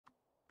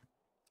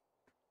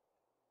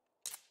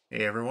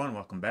Hey everyone,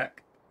 welcome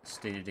back.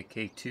 State of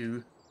Decay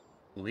 2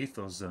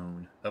 Lethal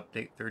Zone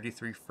Update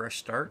 33 Fresh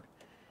Start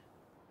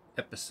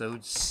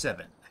Episode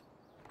 7.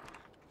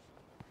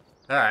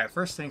 Alright,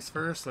 first things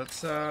first,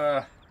 let's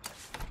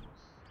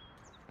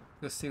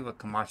see what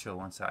Camacho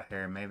wants out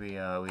here. Maybe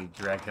we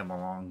drag him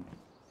along.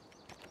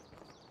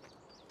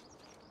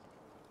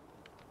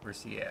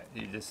 Where's he at?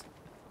 He just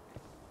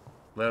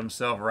let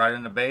himself right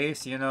in the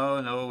base, you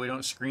know? No, we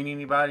don't screen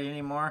anybody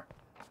anymore.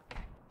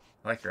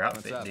 I like your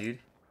outfit, dude.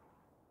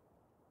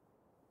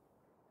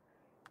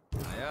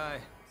 Aye, aye.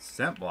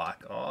 Scent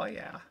block. Oh,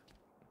 yeah.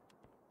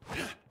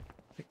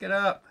 Pick it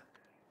up.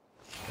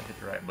 I hit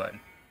the right button.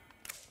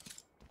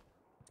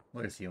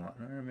 What does he want?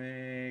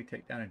 Army.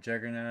 Take down a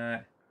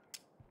juggernaut.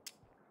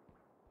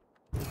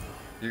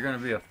 You're going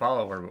to be a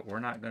follower, but we're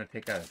not going to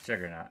take out a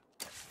juggernaut.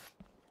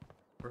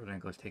 We're going to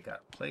go take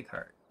out a plague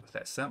heart with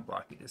that scent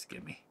block you just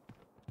gave me.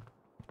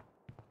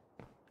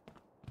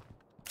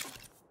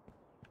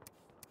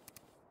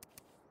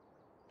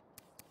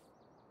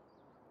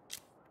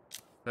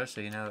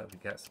 Especially now that we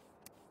got some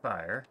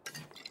fire.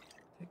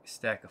 Take a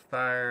stack of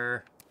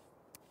fire.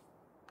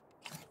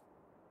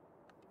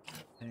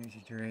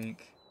 Energy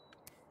drink.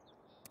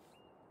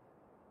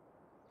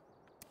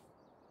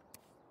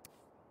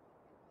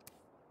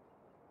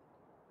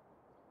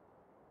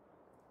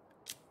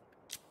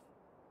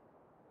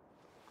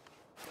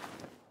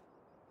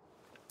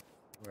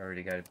 We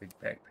already got a big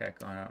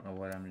backpack on. I don't know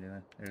what I'm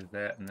doing. There's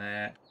that and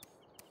that.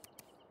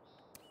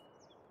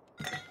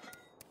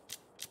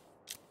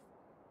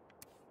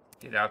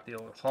 Get out the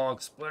old hog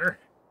splitter.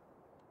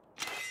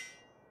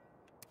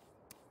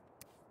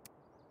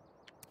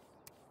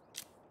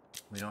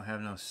 We don't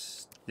have no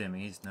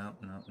stimmies. Nope,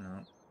 nope,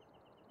 nope.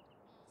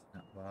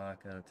 Not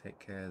block. Gotta take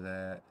care of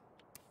that.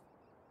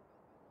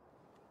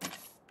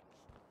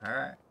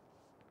 Alright.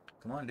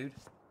 Come on, dude.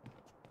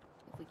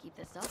 If we keep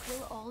this up,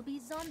 we'll all be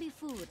zombie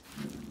food.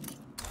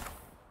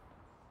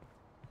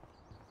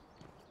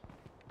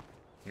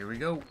 Here we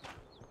go.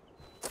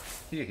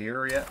 Is he a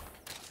hero yet?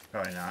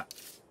 Probably not.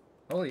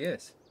 Oh, he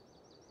is.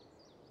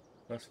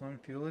 +1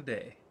 fuel a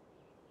day.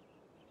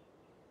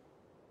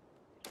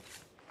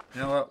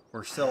 You know what?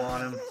 We're still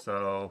on him,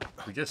 so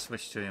we just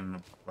switched to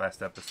him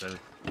last episode.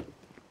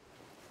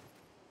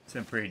 It's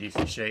in pretty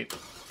decent shape.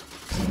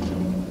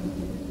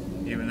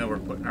 Even though we're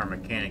putting our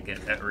mechanic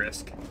at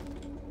risk.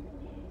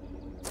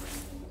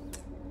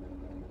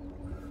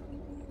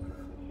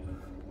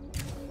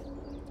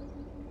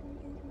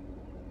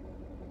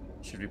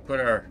 Should we put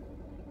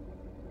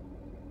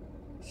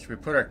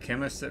our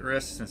chemist at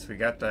risk since we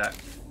got that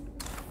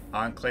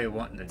enclave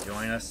wanting to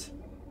join us?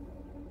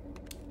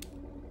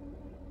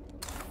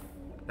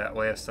 That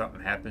way if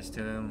something happens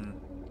to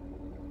him...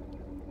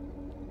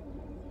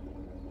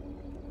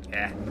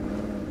 Yeah.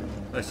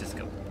 Let's just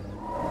go.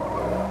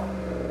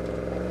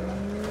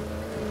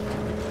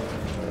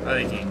 I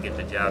think he can get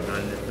the job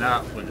done. If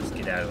not, we'll just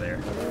get out of there.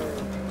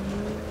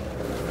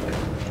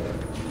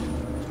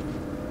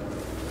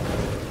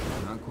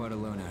 Not quite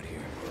alone out here.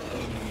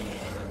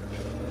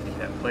 Get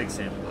that plague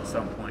sample at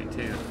some point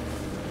too.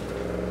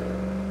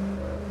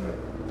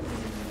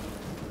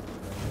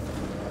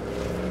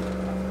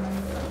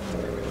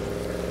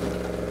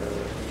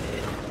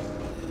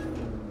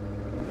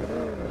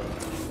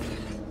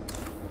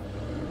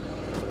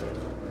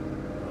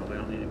 Well, we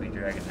don't need to be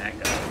dragging that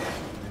guy.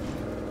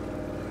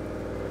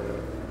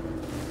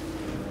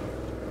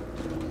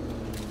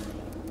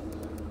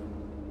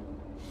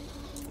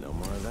 No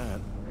more of that.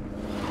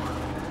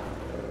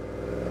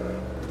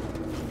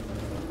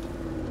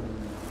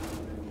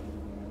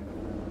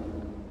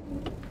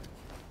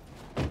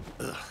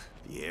 Ugh,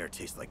 the air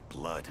tastes like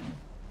blood.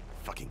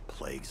 Fucking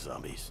plague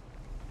zombies.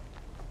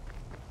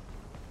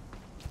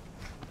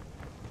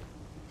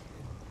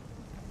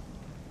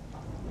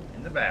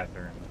 In the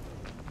bathroom.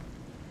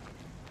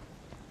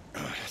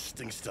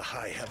 Stinks to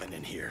high heaven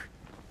in here.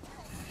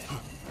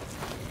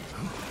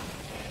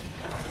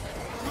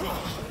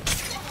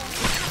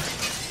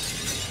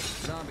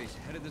 Zombies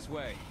headed this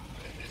way.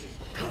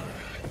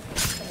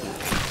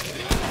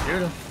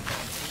 Shoot him.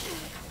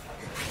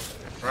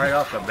 Right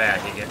off the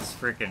bat, he gets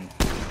freaking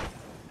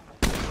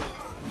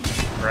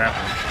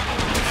grappled.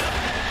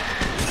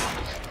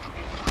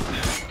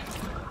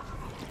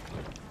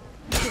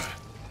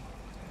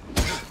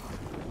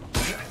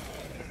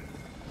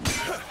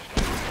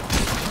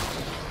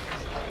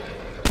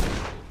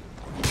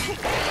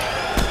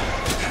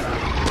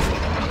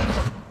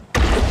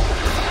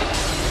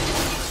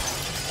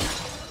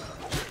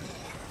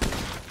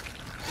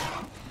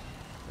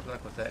 Good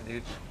luck with that,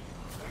 dude.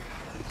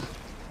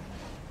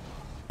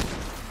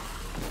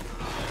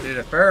 Dude,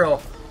 a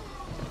feral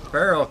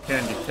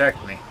can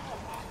detect me.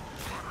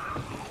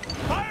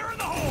 Fire in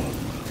the hole!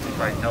 If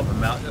I can help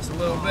him out just a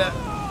little bit.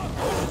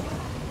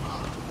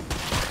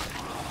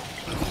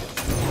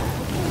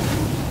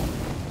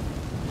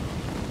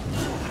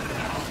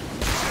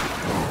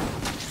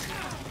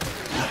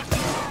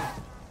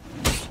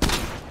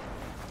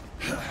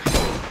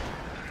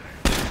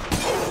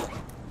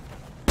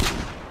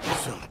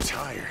 So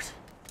tired.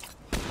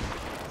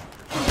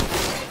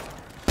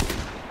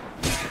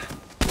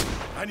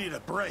 I need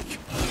a break.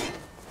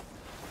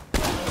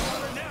 Now,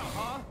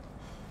 huh?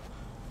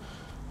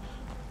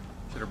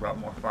 Should have brought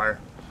more fire.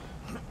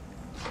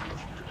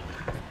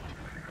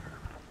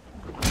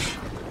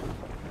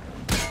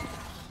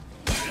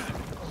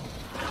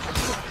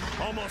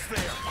 Almost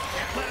there.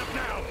 Let him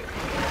now.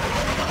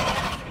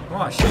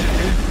 Come on, shoot it,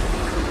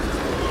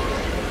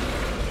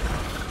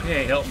 dude. He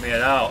ain't helping me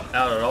out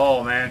at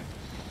all, man.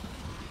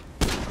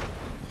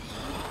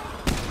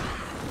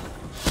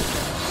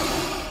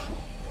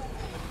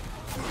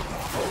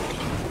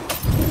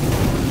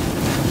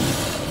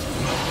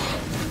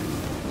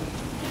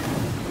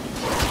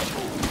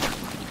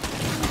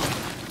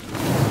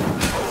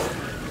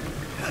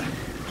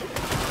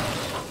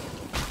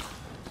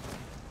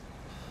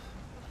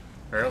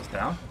 Barrel's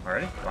down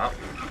already? Wow.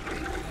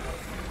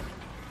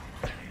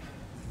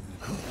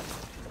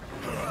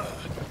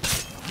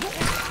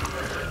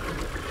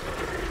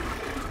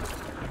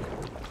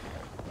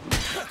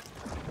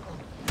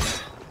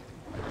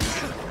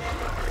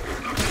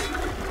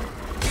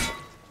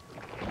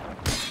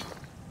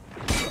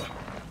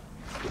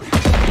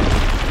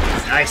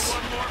 Nice.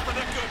 One more for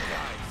the good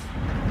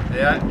guys.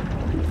 Yeah.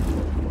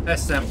 That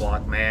stem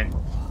block, man.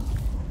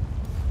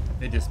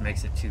 It just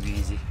makes it too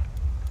easy.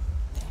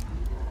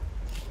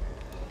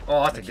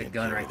 Oh, that's a good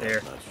gun right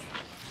there.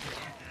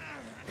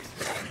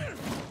 I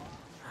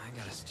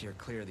gotta steer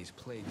clear of these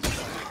plagues.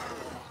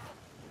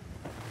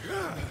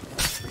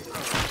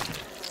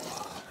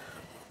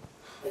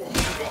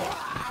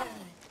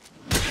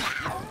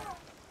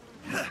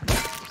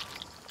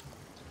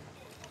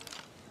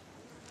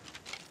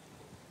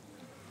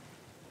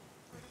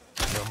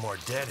 No more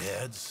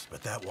deadheads,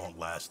 but that won't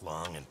last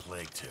long in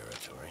plague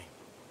territory.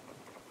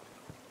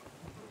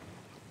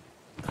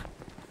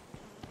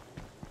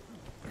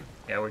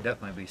 Yeah, we'll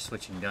definitely be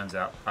switching guns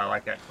out. I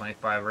like that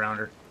 25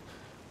 rounder.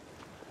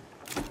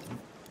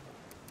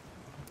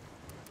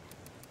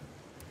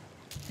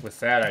 With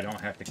that, I don't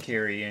have to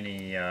carry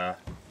any, oh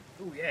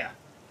yeah.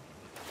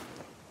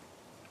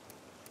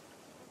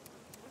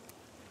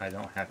 I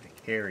don't have to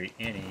carry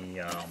any,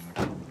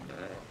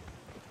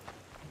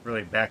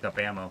 really backup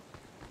ammo.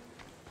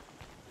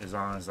 As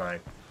long as I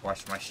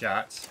watch my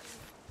shots.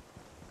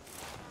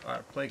 A lot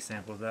of plague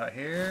samples out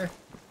here.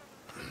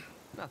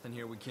 Nothing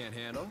here we can't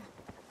handle.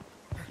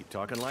 Keep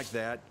talking like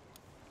that,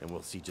 and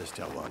we'll see just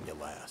how long you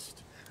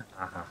last.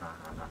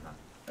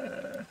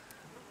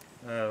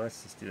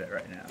 Let's just do that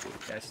right now.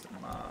 Attach the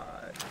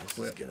mod. This is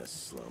Equip. gonna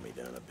slow me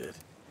down a bit.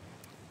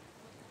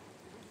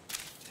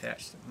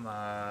 Attach the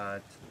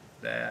mod.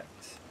 That.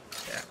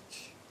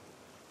 Attach.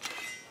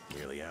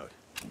 Nearly out.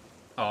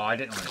 Oh, I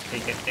didn't want to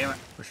take it. Damn it.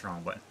 Push the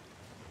wrong button.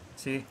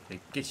 See? They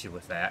get you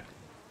with that.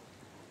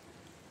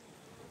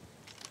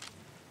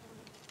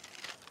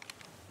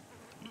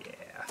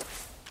 Yeah.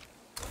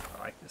 I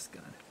like this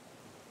gun.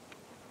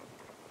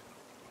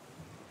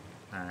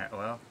 Alright,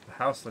 well, the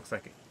house looks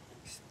like it.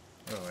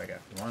 Oh, I got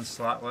one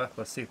slot left.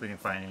 Let's see if we can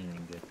find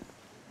anything good.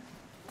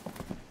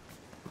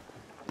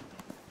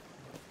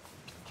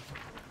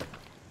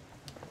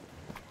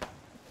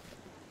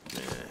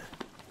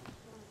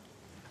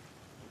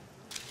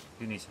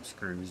 Do need some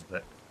screws,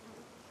 but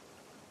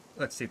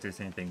let's see if there's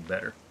anything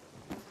better.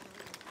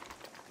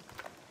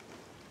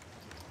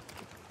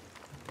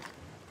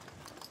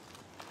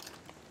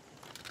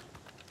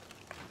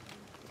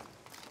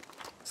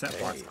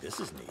 Hey, this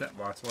is neat. That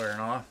box wearing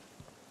off.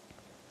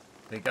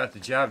 They got the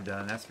job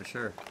done, that's for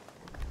sure.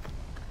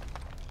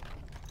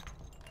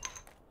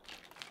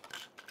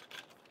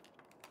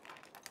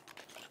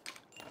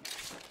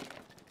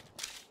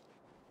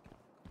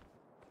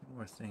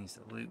 More things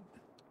to loot.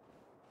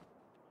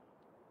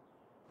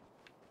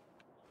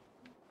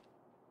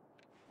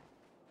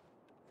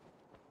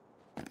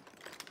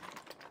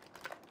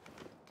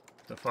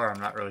 So far, I'm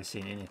not really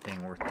seeing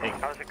anything worth taking.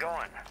 How's it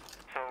going?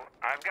 So,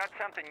 I've got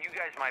something you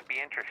guys might be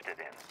interested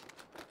in.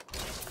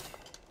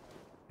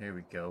 Here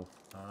we go.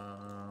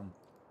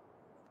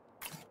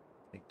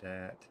 Take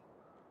that.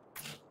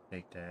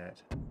 Take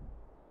that. I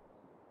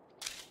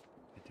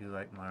do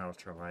like my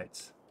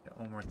ultralights. Got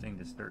one more thing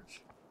to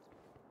search.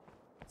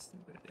 Let's see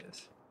what it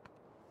is.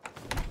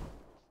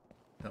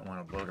 Don't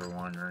want a bloater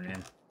wandering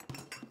in.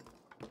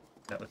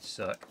 That would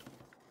suck.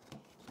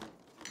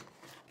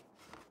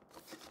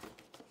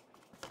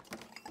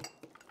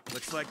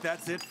 Looks like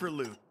that's it for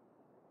loot.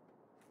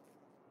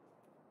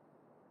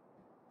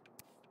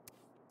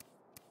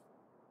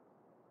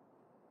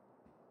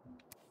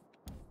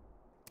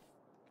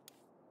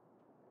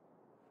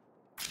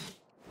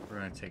 We're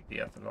gonna take the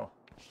ethanol.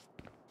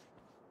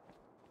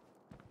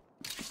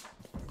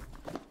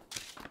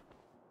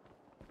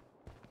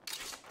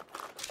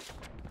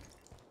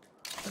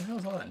 What the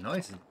hell's all that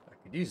noise? I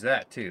could use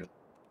that too.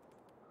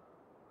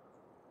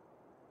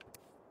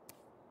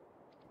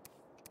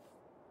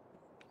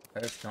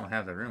 I just don't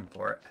have the room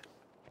for it.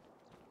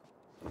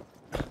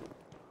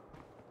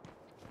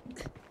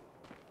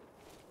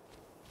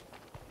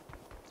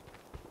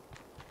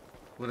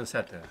 We'll just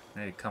have to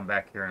maybe come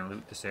back here and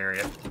loot this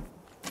area.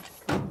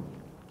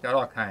 Got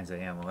all kinds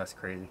of ammo, that's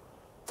crazy.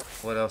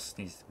 What else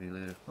needs to be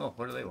looted? Oh,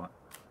 what do they want?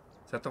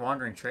 Is that the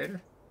Wandering Trader?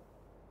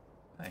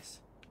 Nice.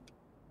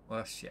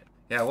 Well, shit.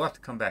 Yeah, we'll have to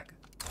come back.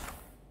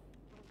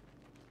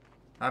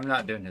 I'm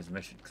not doing his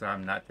mission because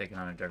I'm not taking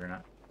on a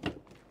Juggernaut.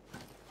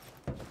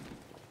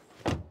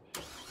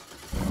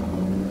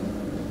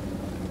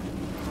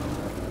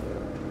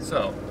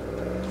 So,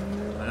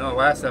 I know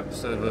last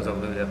episode was a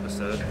loot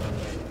episode.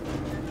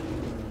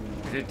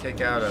 We did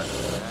take out a... That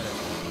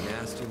is a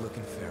nasty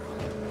looking feral.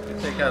 We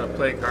did take out a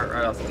plague heart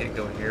right off the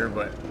get-go here,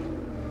 but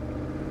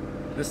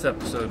this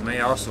episode may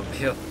also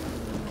be a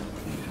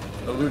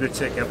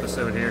lunatic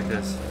episode here,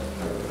 because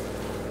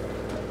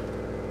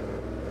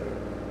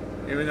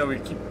even though we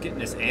keep getting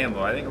this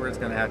ammo, I think we're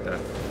just going to have to...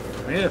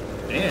 We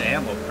need an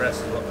ammo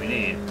press is what we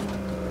need.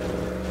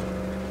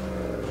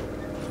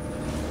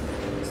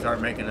 Start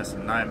making us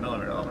some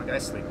 9mm. Oh, my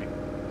guy's sleeping.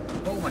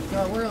 Oh my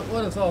god,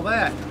 what is all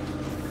that?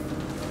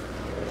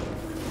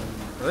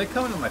 Are they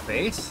coming to my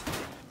face?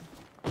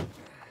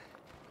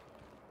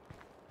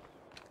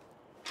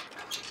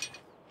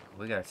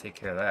 We gotta take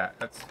care of that.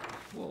 That's...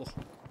 Whoa.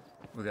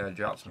 We gotta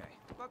drop some. Okay,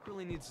 Buck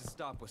really needs to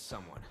stop with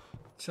someone.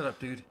 Shut up,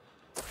 dude.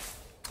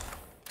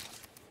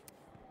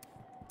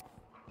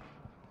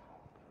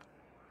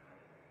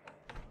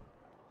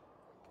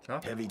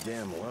 Drop it. Heavy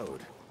damn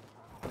load.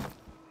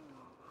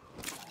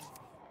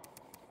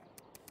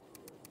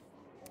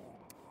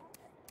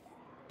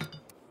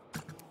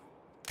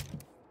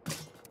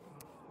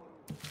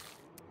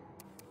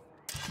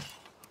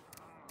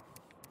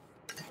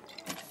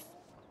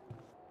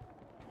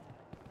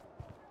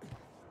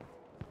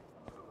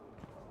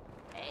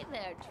 Hey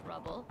there,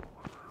 Trouble.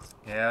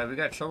 Yeah, we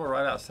got trouble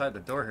right outside the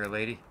door here,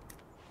 lady.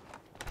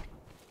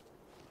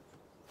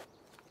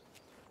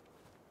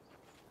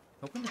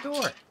 Open the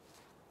door.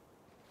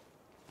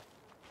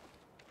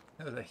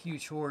 That was a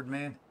huge horde,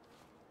 man.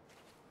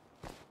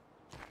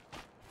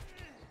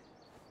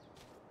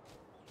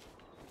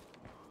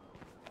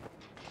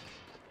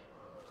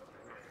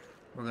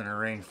 We're gonna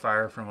rain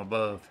fire from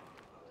above.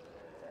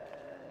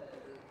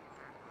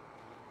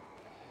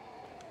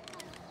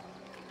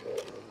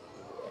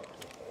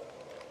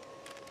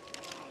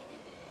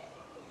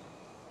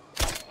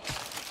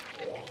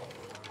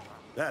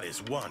 That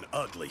is one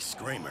ugly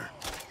screamer.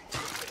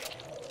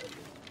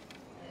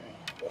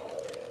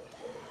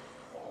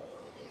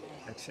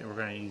 Actually, we're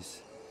gonna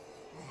use...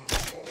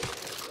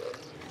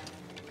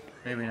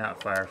 Maybe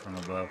not fire from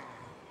above.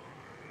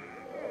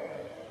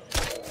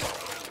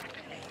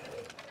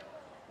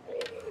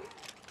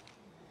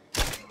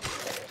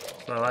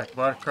 So I like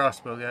about a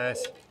crossbow,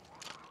 guys.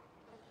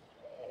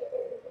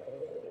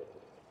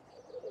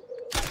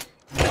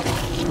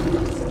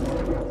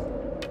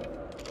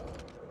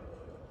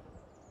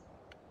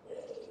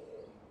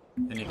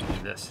 Then you can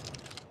do this.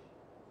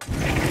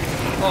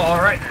 Oh,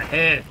 alright,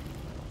 head.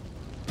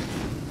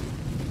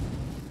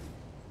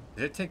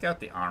 Did it take out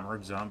the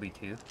armored zombie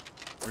too?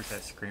 Where's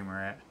that screamer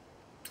at?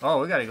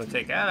 Oh, we gotta go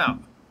take that out.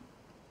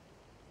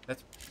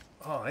 That's...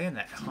 Oh, and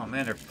that... Oh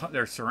man,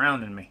 they're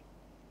surrounding me.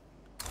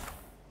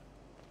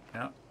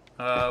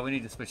 Yeah. We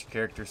need to switch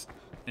characters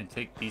and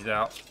take these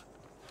out.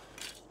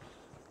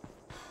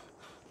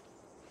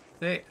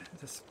 See,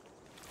 that's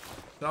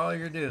all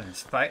you're doing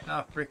is fighting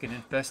off freaking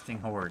infesting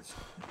hordes.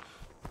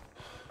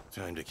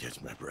 Time to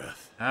catch my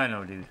breath. I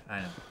know, dude. I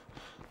know.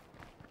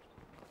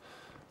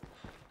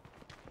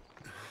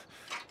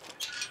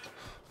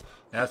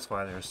 That's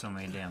why there's so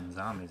many damn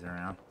zombies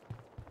around.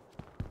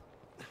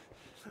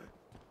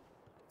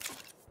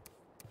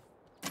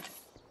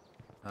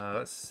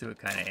 Let's see what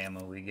kind of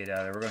ammo we get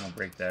out of it. We're gonna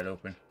break that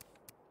open.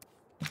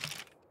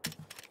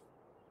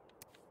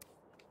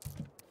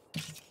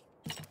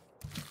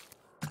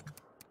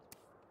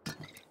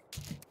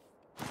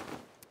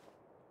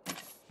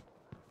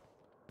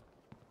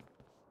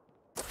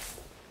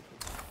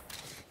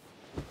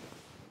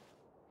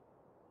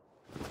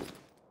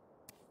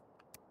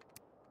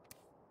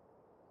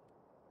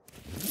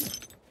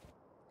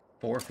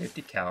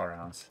 .450 cal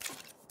rounds.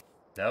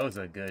 That was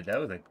a good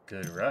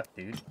rough,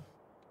 dude.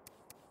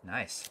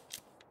 Nice.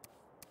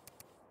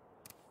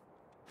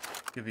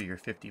 Give you your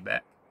 50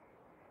 back.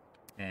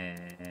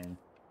 And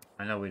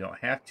I know we don't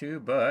have to,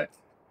 but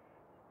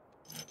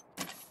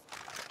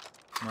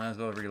might as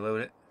well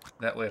reload it.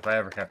 That way if I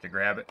ever have to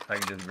grab it, I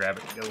can just grab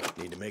it and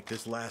go. Need to make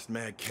this last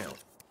mag count.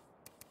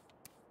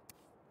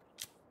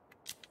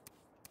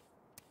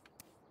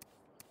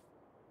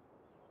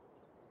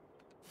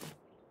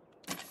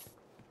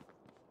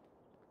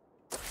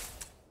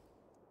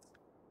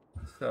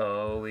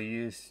 So we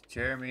use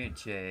Jeremy and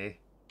Jay.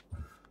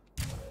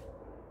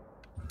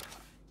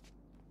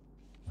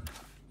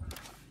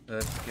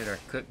 Let's get our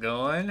cook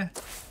going.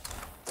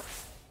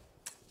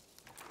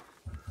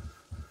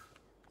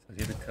 So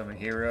he become a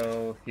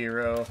hero.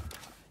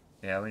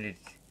 Yeah, we need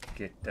to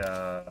get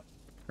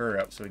her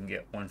up so we can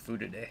get 1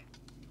 food a day.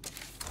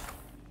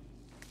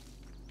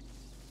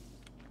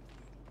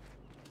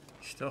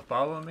 Still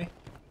following me?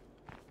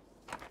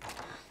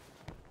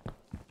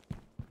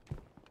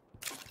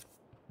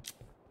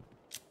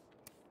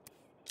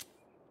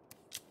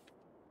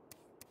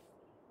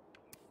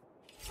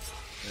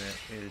 That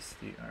is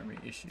the army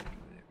issue. There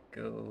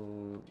we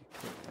go.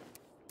 Equip.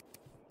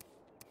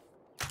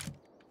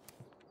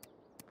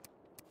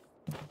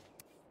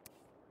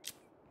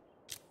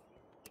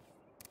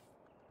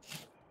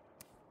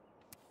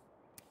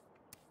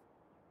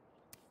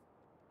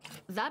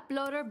 That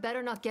bloater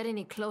better not get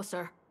any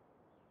closer.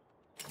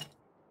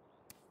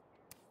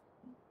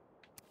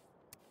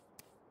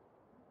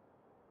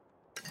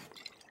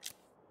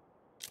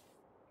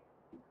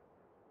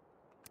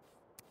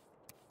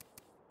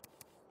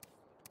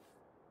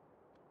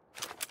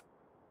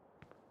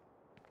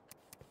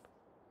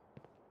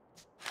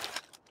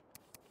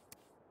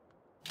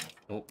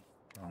 Oh,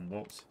 wrong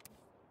bolts.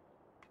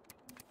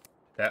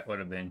 That would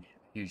have been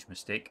a huge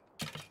mistake.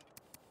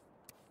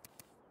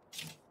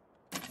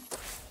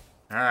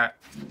 Alright,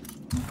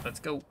 let's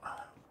go.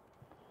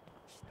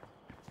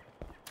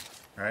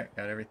 Alright,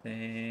 got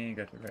everything.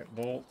 Got the right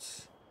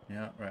bolts.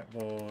 Yeah, right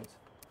bolts.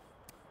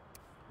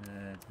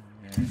 Yeah,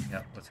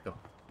 let's go.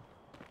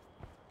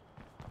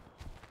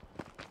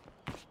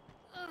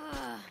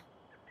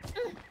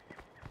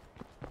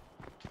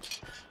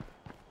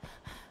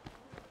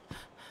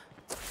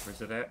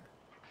 Where's it at?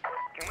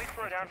 Can we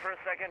slow down for a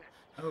second?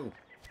 Oh.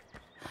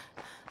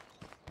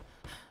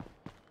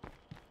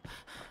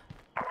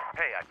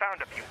 Hey, I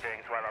found a few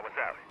things while I was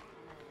out.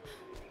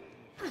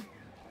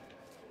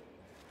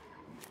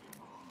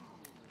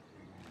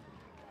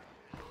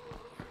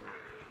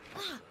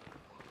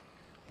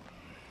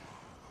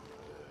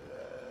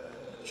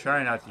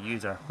 Try not to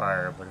use our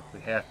fire, but if we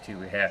have to,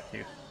 we have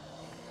to.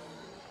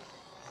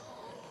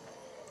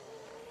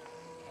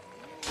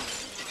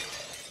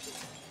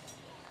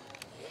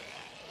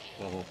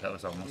 Whoa, that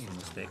was almost a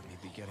mistake.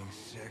 Maybe getting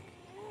sick.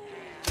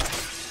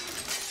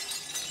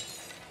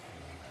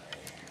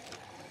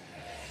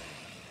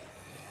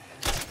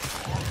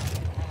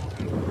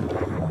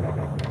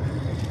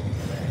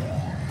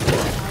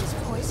 Eyes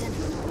poison.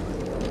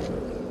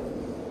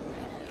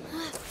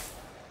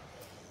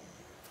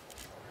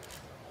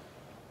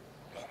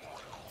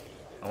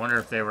 I wonder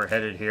if they were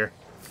headed here.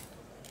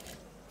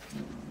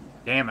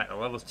 Damn it, the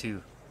level's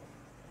 2.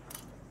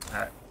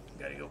 Alright,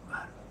 gotta go.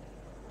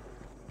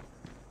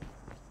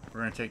 We're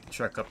gonna take the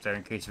truck up there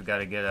in case we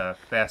gotta get a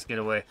fast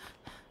getaway.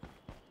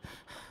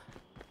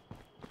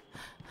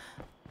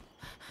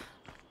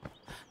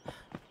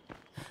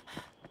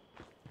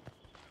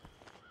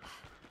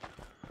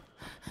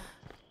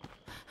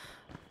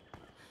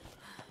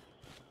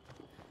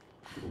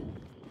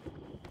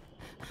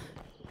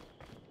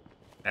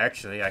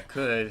 Actually, I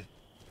could.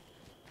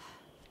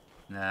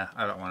 Nah,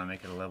 I don't want to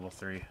make it a level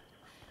 3. I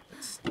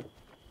was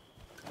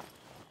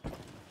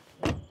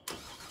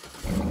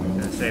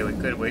gonna say we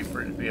could wait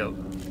for it to be out.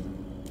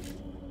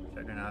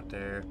 Checking out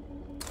there.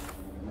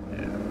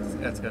 Yeah,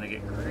 that's gonna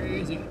get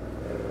crazy.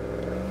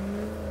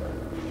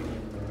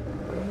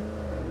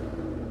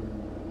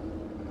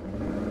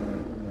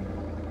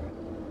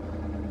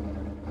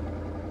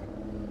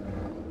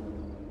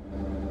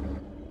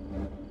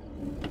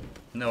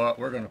 You know what?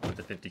 We're gonna put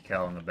the 50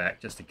 cal in the back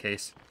just in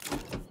case.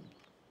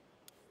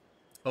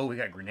 Oh, we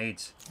got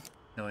grenades.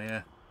 Oh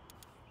yeah.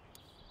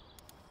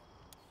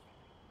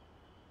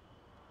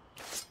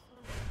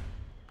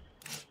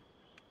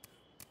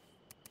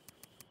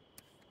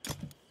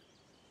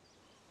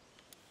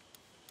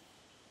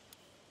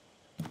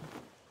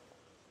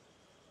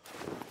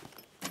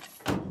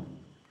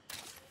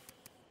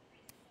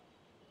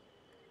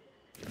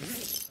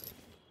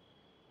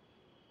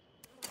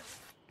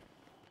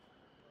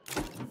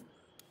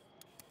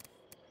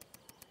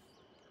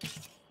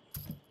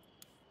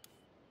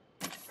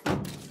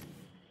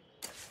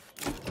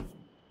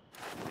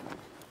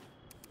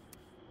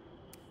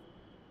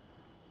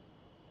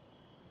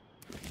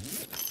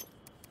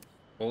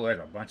 Oh,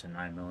 there's a bunch of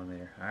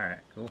 9mm. Alright,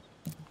 cool.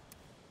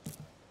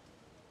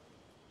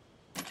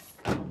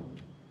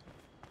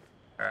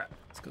 Alright,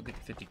 let's go get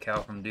the 50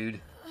 cal from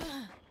dude.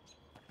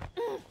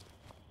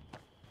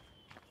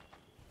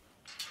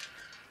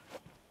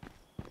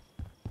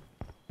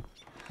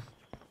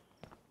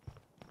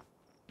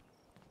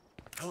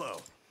 Hello.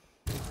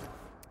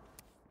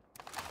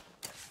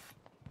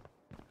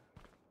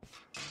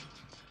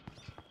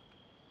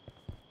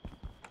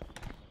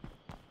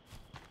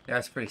 Yeah,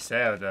 it's pretty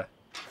sad. The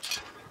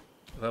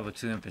level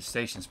 2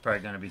 infestation is probably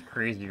going to be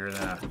crazier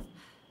than a...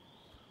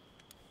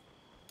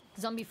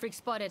 Zombie freak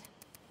spotted.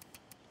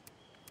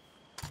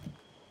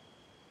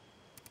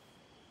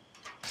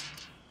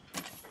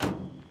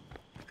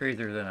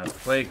 crazier than a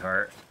plague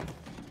heart.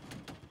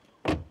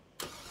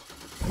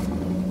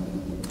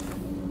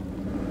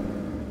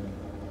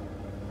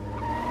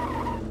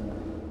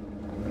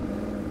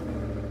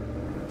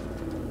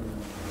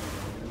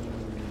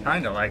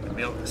 Kinda like to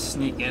be able to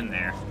sneak in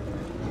there.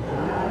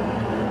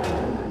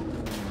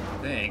 I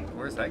think.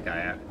 Where's that guy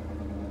at?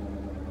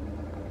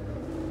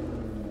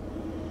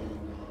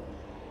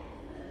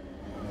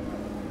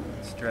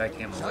 Let's drag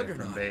him away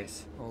from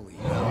base. Holy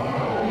hell.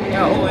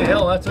 Yeah, holy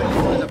hell, that's what you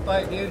do in the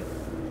fight, dude.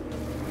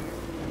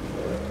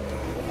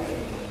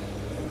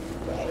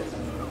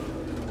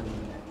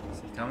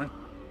 Is he coming?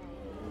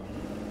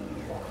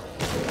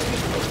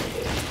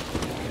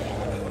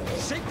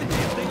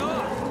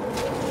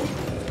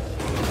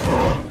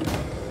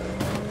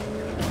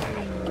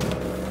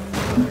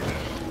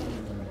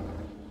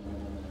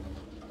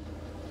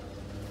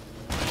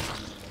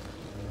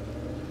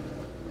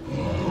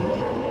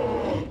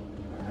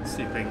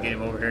 get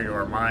him over here to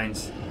our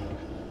mines.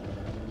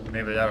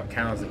 Maybe that'll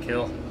count as a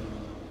kill.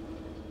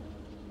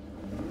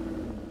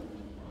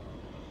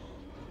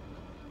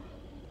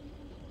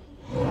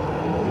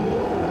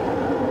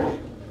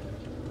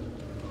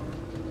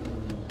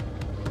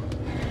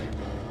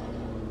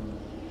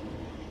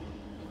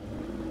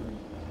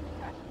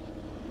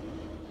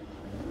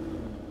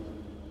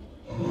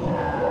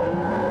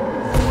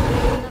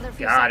 Another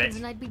few Got seconds it.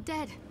 and I'd be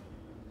dead.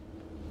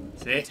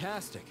 See?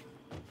 Fantastic.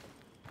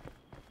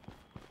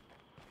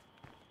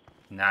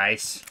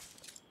 Nice.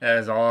 That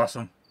is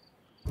awesome.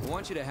 I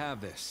want you to have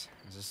this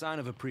as a sign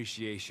of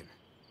appreciation.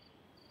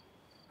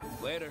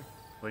 Later.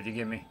 What'd you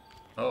give me?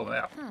 Oh,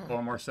 yeah.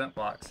 4 more scent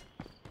blocks.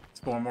 It's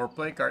 4 more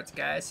play carts,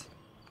 guys.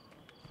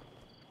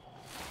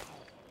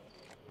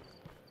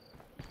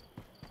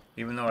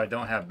 Even though I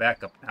don't have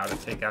backup now to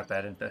take out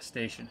that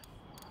infestation.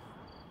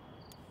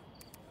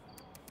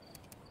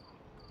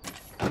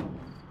 I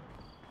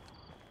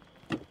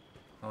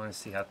want to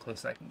see how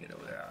close I can get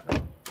over there.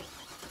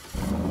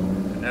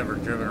 I've never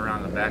driven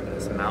around the back of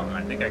this mountain.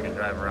 I think I can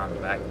drive around the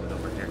back of it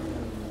over here.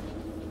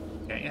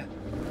 Can't you?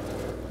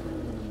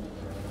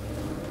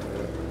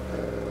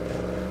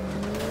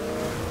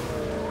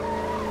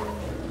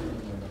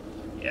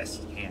 Yes,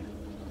 you can.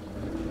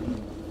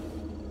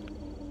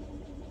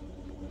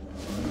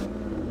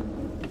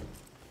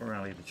 We're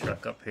gonna leave the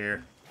truck up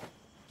here.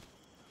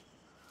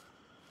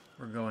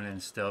 We're going in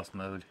stealth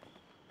mode.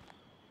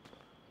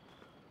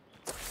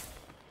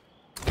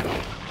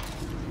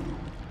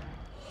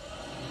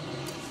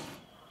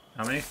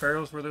 How many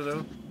ferals were there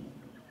though?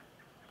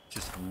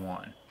 Just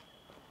 1.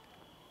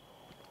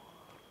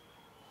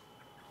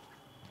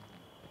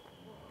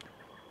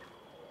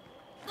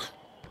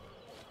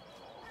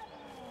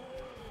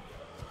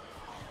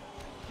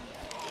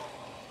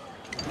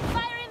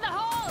 Fire in the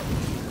hole!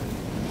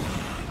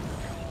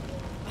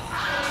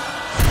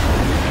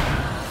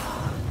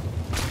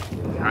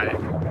 Got it.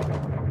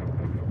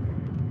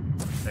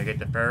 Did I get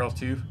the feral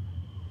too?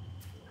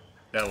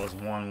 That was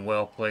one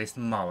well-placed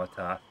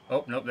Molotov.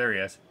 Oh, nope, there he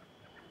is.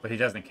 But he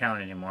doesn't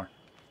count anymore.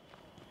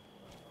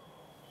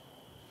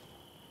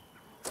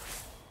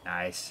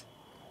 Nice.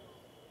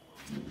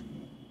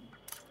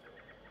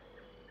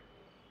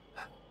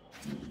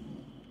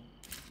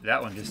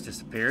 That one just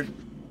disappeared.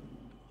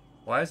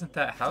 Why isn't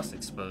that house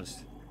exposed?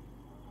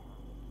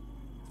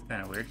 It's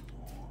kind of weird.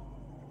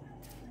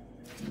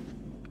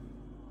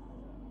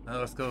 Well,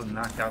 let's go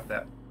knock out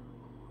that.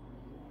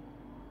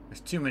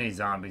 There's too many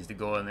zombies to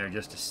go in there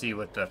just to see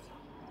what the...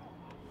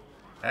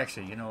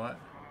 Actually, you know what?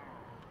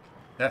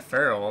 That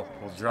feral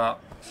will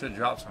drop, should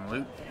drop some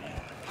loot.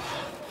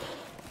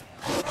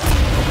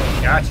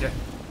 Gotcha.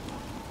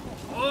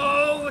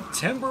 Whoa,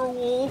 timber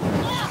wolf.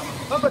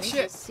 Oh, but This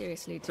shit. is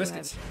seriously too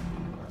Biscuits. heavy.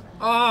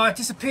 Oh, it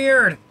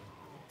disappeared.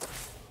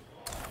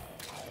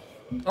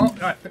 Oh,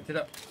 no, I picked it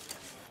up.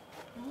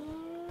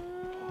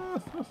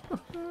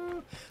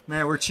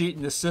 Man, we're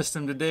cheating the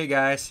system today,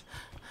 guys.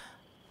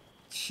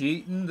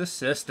 Cheating the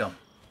system.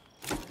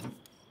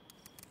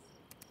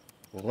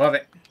 Love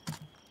it.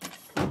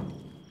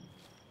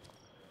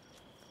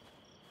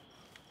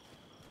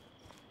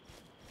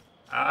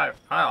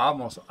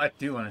 I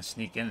do want to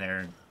sneak in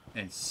there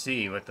and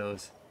see what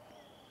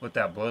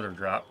that bloater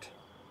dropped.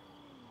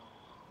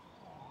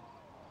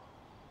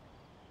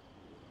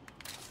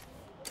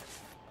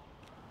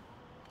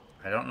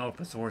 I don't know if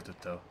it's worth it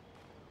though.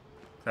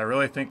 I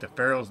really think the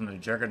Pharaohs and the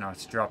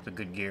Juggernauts dropped the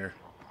good gear.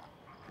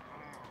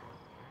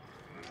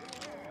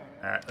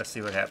 Alright, let's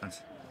see what happens.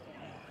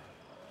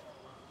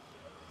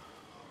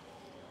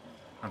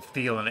 I'm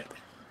feeling it.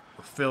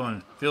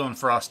 We're feeling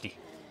frosty.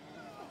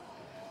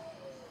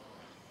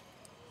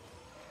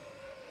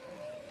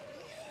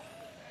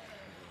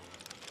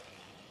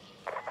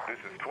 This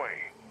is Twain,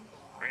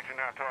 reaching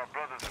out to our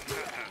brothers and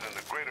sisters in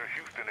the greater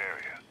Houston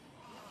area.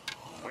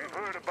 We've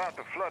heard about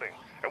the flooding,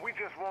 and we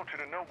just want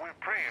you to know we're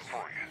praying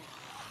for you.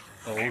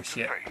 Oh Keep the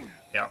shit. faith.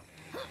 Yeah.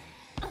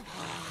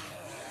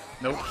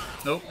 Nope.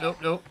 Nope. Nope.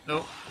 Nope.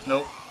 Nope.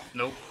 Nope.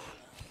 Nope.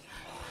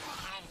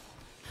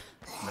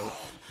 Nope.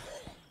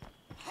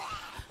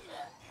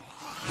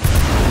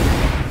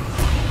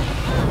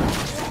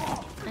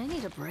 I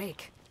need a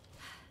break.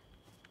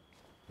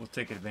 We'll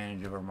take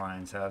advantage of our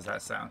minds. How's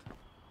that sound?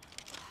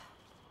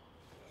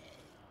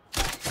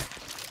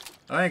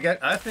 I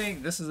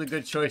think this is a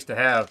good choice to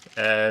have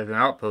as an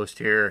outpost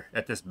here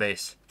at this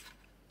base.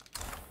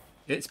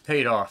 It's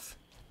paid off.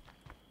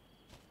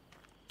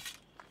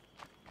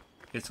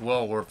 It's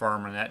well worth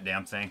arming that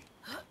damn thing.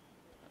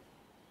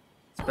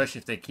 Especially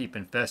if they keep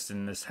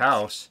infesting this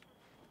house.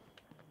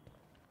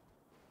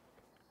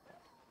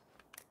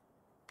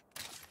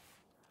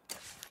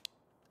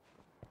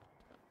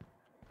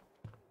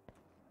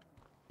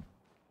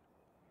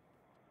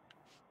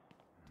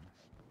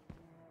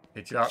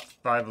 It dropped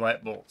 5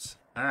 light bolts.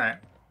 Alright.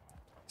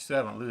 Still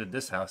haven't looted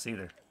this house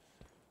either.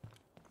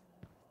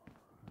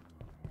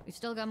 We've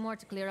still got more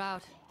to clear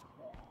out.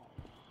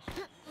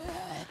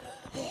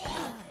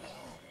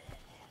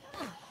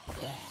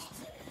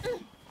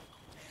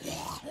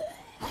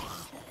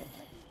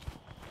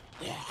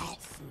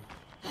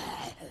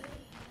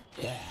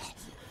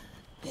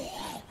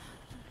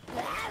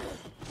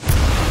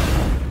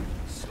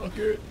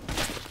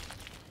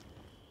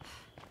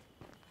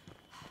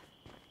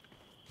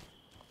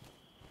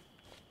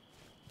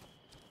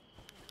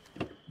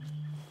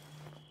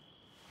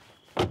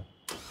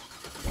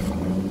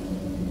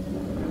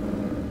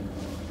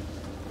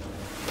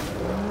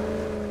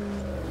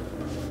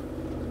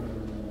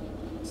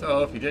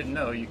 So, if you didn't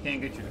know, you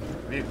can't get your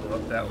vehicle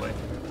up that way.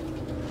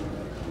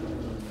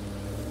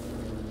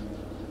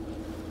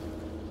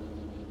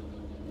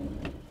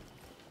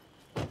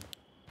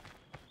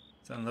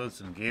 Let's unload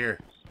some gear.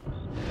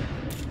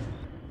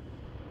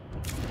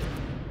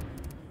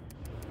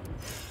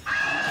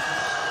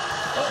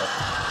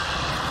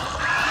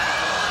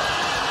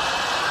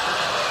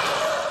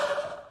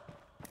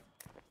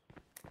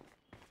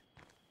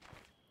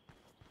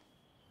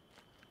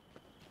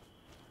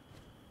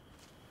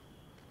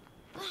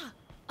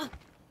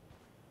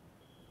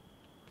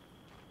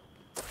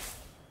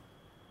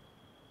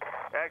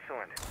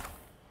 Excellent.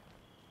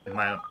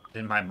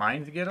 Did my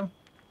mines get him?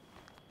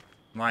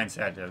 Mines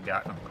had to have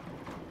gotten him.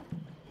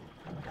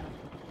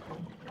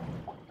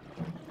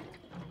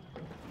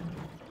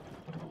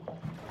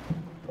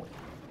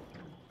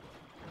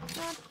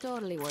 Not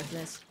totally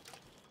worthless.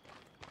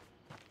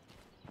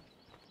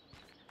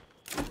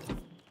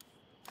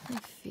 I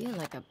feel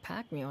like a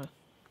pack mule.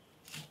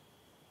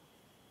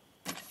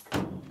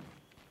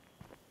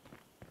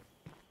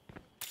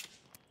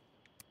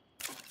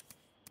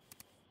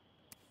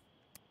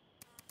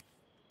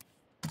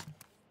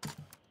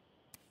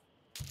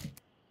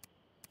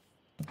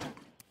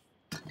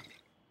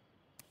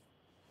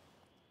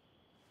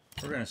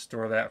 We're going to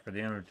store that for the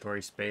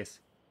inventory space.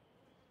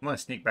 I'm going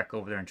to sneak back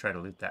over there and try to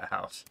loot that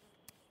house.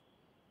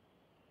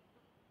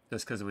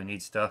 Just because we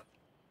need stuff.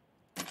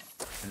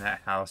 And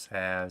that house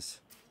has...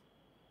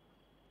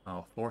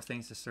 oh, 4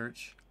 things to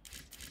search.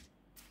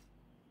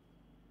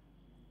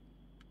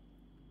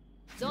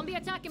 Zombie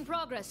attack in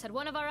progress at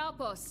one of our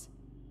outposts.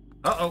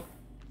 Uh-oh!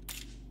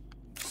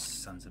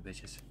 Sons of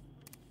bitches.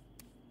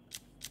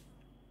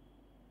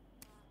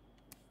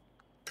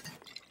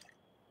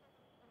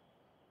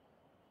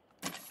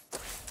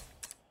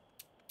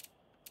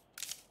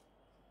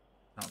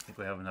 I don't think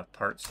we have enough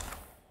parts.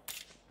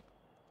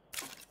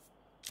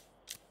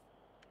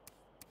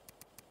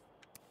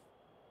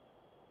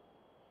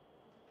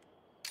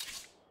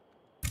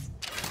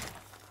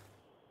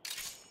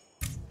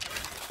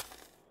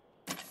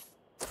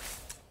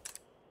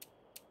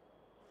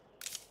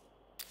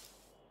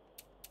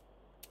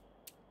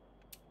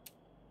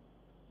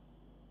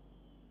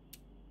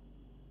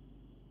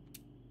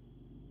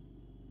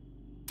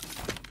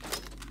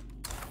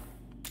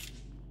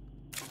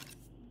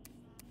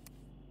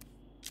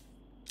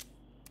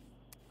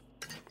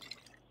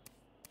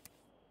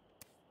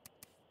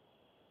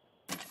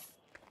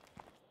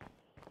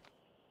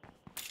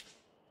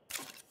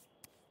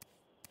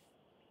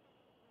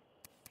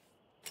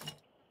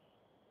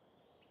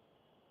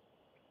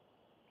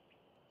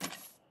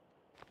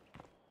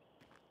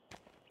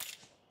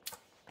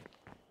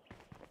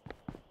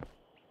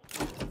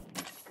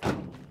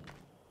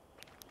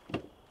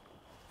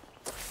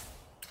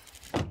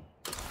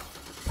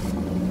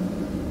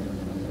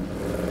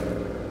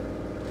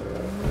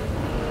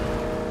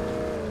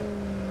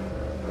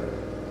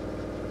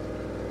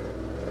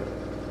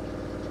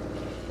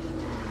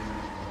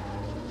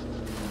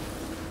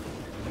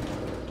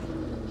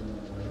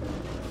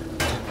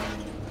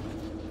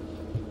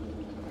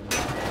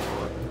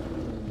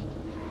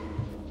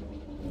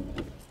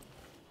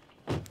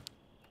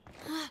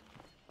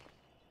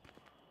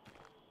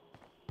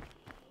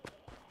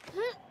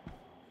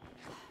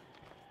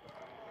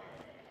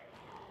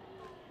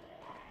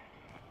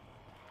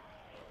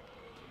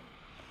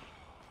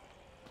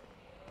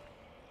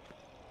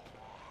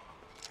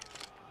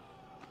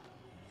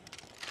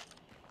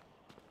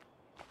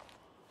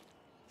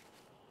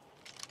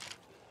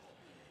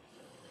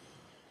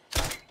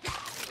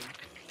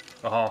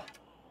 Oh,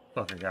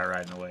 fucker got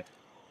right in the way.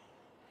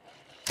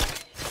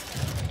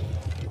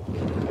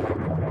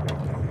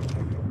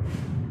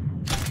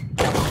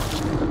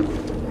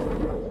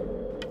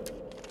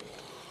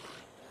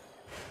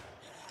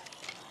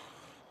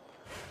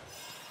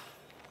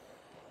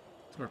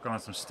 Let's work on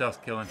some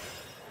stealth killing.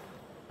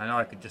 I know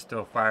I could just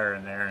throw fire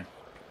in there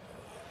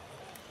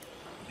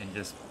and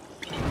just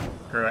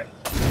correct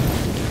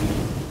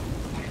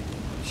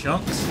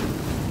chunks.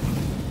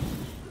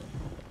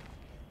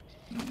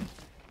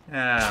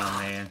 Oh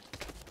man,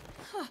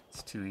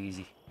 it's too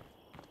easy.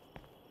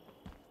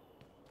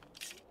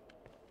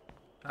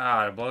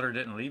 Ah, the bloater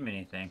didn't leave me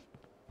anything.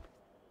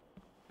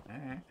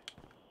 Alright.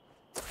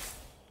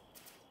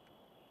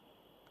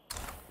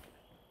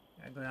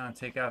 Gotta go down and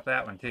take out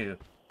that one too.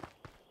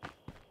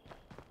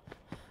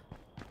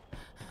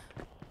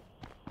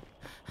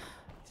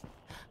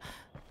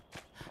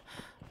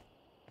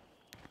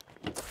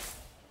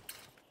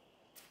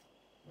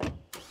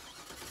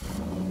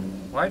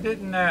 Why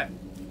didn't that...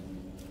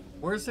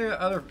 Where's the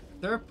other...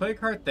 Is there a plague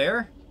cart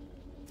there?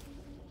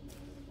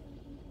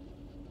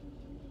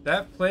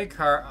 That plague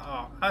cart...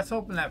 Oh, I was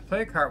hoping that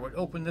plague cart would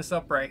open this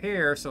up right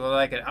here so that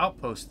I could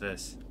outpost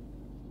this.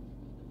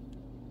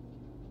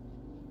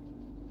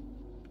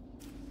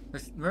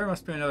 There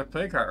must be another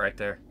plague cart right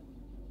there.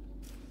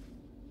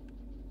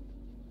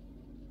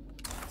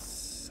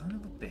 Son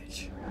of a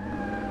bitch.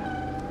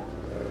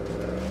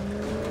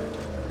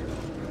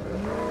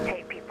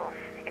 Hey people,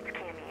 it's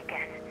Cammy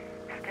again.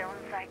 Still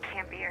inside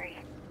Camp Erie.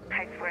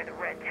 I swear the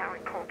red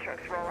talent coal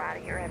trucks roll out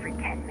of here every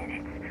 10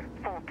 minutes,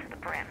 full to the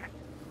brim.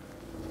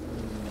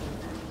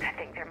 I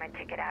think they're my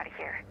ticket out of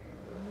here.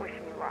 Wish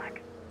me luck.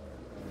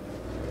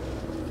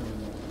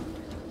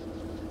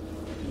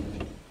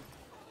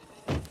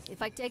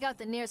 If I take out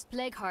the nearest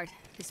plague heart,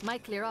 this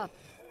might clear up.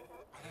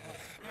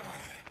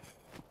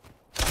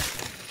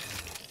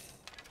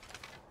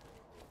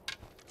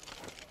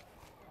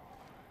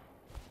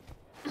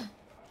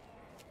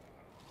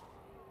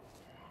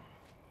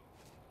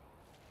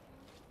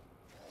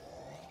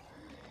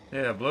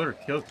 Yeah, the bloater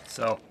killed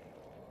itself.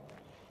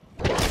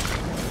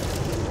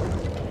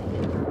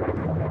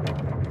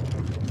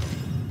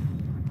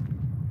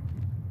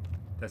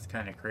 That's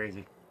kind of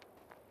crazy.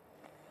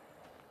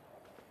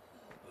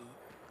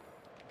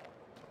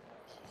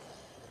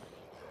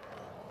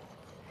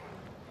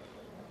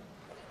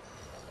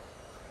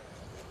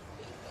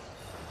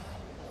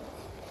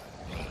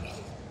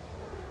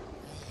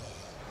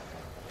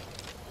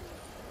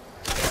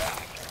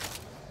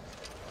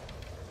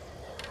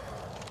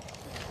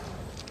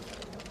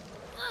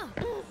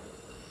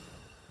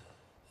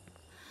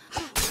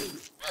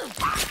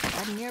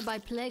 That nearby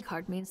plague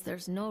heart means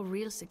there's no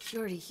real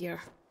security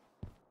here.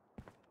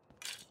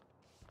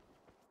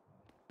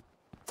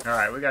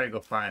 Alright, we gotta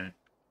go find it.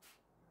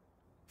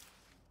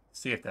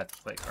 See if that's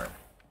the plague heart.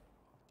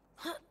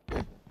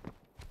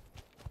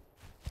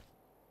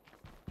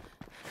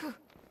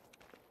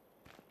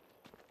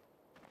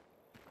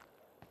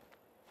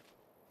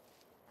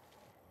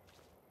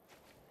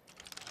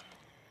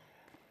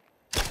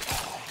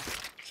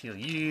 Kill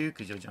you,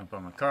 because you'll jump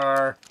on my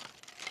car.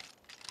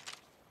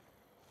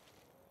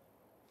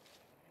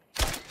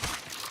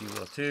 You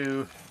will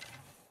too.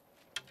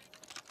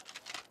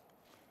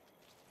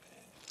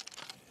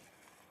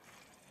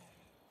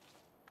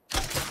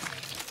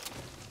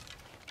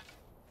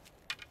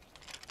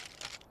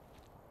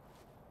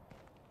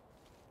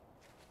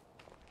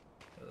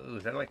 Ooh,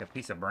 is that like a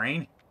piece of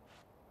brain?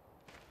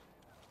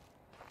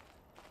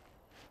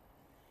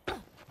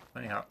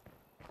 Anyhow.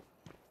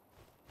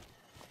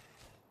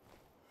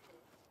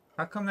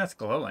 How come that's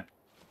glowing?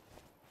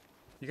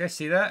 You guys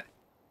see that?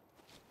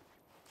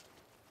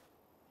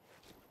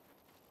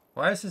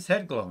 Why is his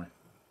head glowing?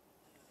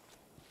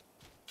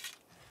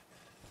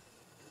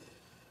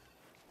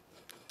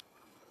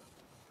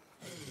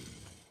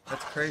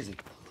 That's crazy.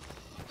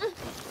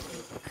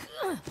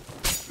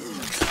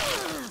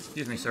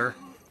 Excuse me, sir.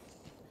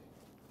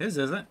 His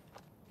isn't.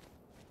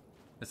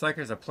 It's like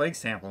there's a plague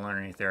sample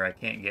underneath there I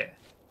can't get.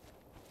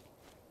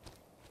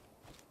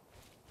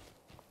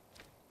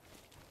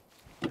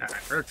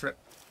 Alright, road trip.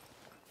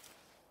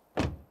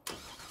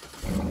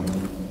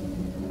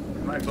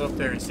 Might go up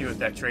there and see what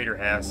that trader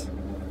has.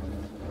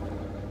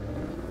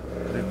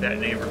 Loot that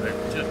neighborhood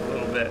just a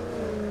little bit.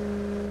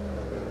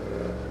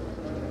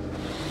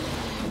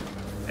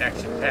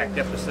 Action-packed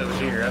episode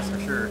here, that's for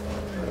sure.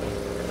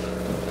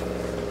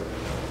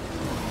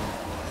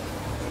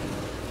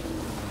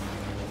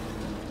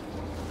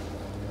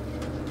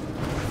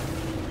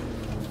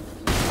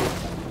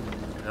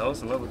 No,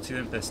 it's a level 2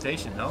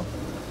 infestation, no?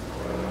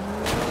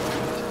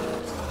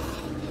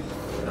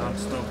 No, I'm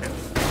smoking.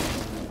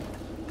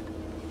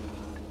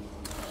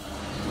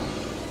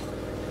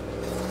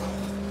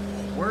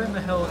 Where in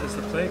the hell is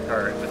the plague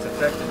heart that's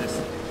affecting this?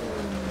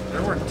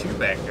 There weren't two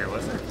back there,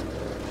 was there?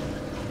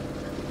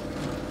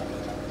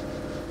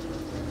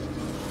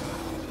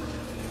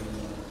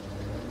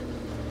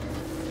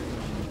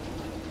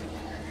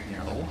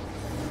 No.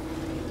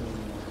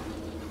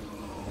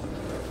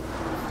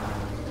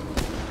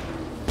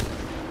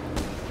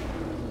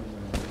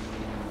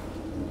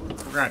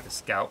 We're gonna have to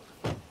scout.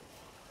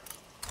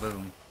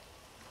 Boom.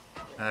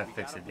 I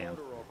fixed the damn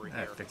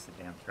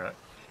truck.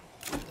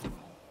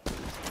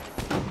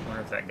 I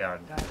wonder if that guy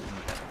died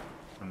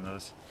from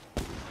those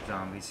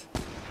zombies.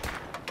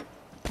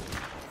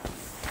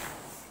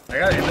 I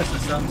gotta be missing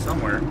something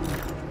somewhere.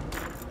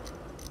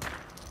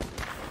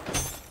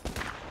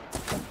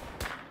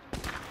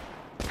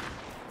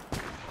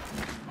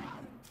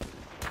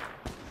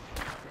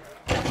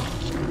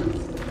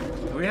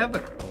 Do we have a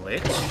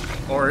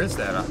glitch? Or is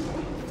that a...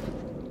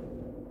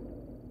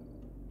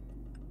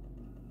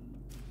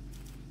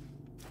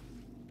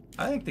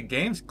 I think the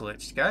game's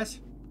glitched, guys.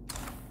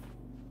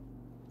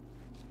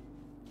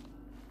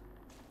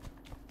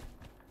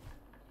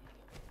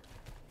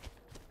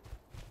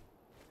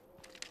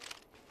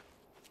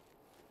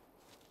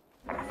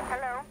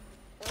 Hello?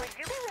 Would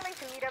you be willing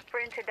to meet up for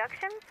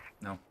introductions?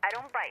 No. I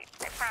don't bite,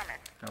 I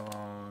promise. How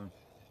long?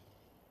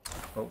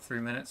 About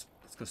 3 minutes.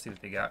 Let's go see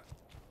what they got.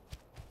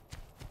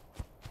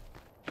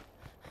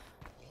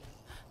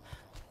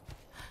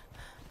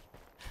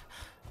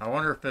 I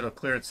wonder if it'll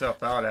clear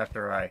itself out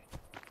after I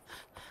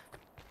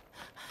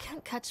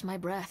Can't catch my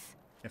breath.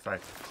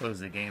 close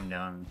the game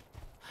down.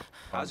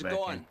 How's it back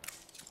going? in.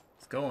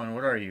 It's going.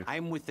 What are you?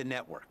 I'm with the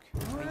network.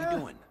 What are you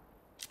doing?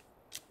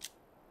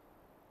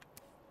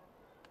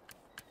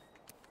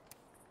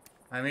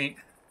 I mean,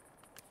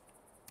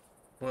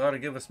 we ought to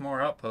give us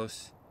more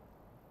outposts.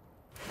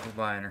 We're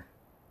buying her.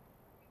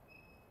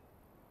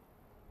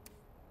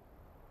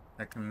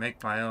 I can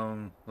make my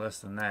own less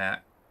than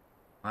that.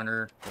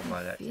 100, we'll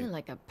buy that Feel too.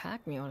 like a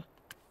pack mule.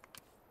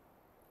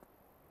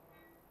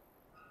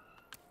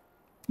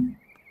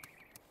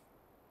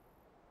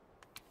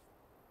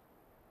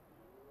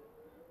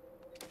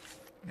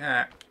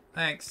 Yeah,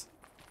 thanks.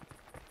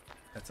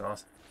 That's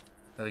awesome.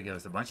 That'll give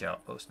us a bunch of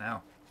outposts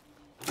now.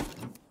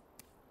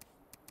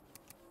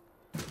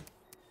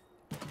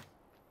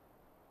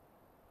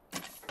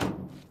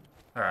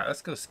 Alright,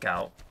 let's go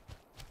scout.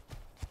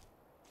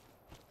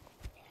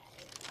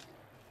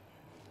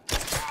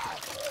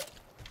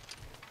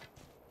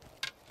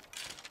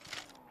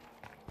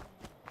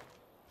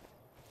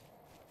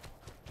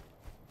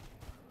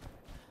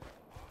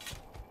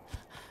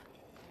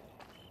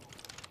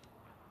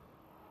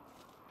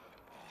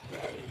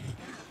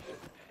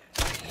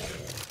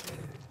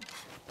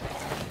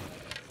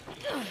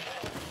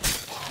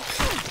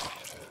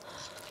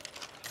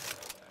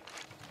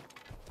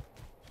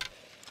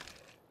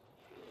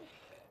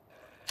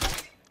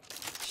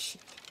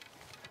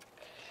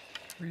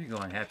 Where are you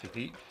going, Happy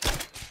Feet?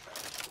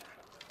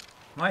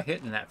 Am I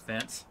hitting that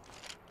fence?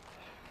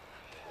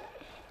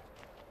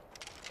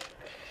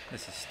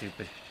 This is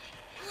stupid.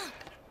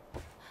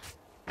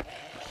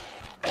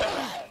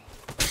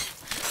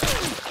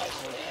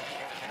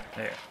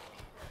 There.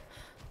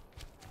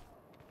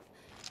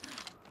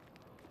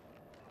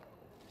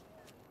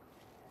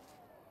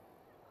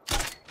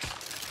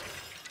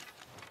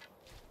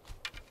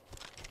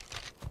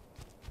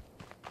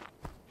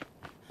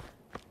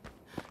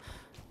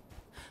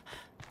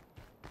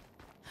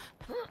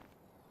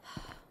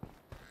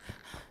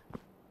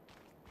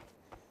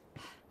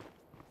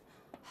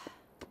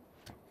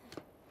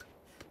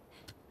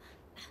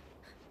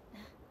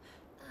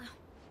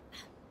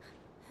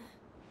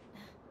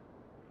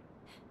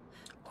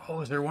 Oh,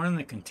 is there one in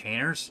the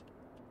containers?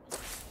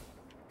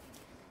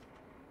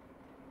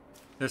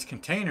 There's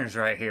containers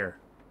right here,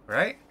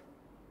 right?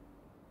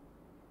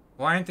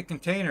 Why aren't the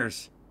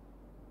containers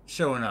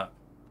showing up?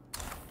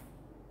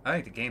 I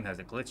think the game has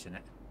a glitch in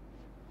it.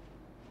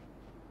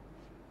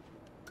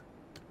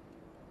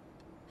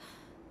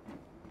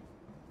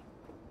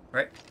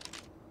 Right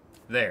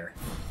there.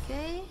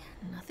 Okay,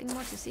 nothing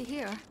more to see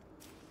here.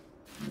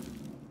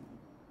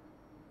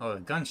 Oh,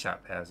 the gun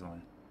shop has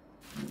one.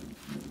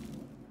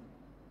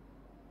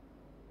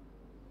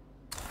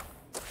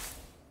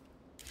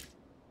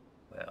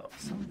 Well,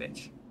 some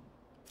bitch.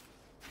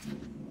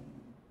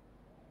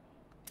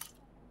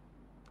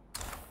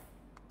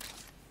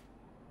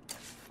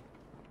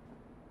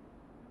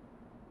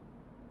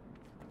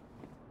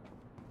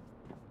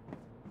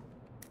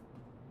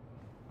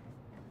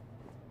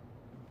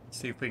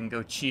 See if we can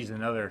go cheese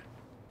another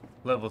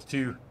level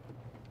 2.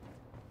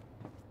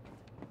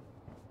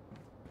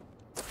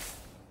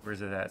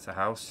 Where's it at? It's a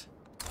house?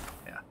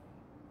 Yeah.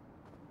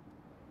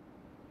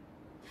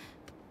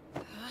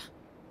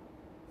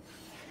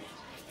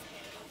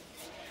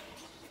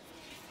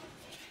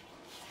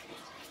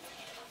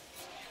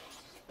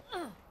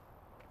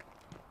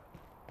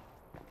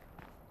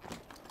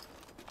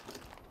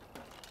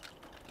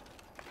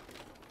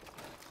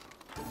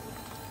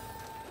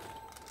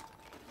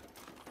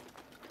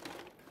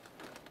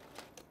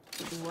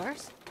 Could be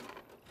worse.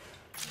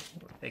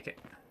 We'll take it.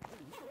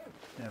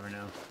 Never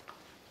know.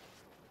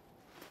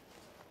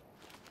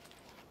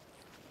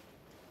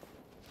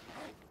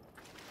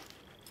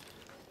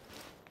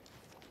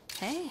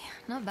 Hey,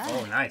 not bad.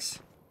 Oh, nice.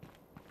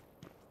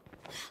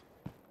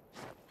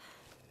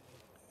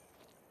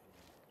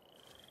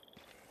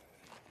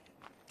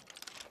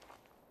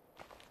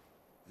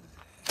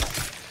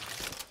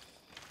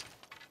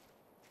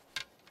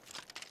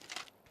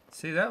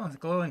 See, that one's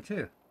glowing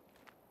too.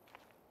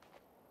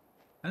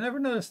 I never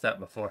noticed that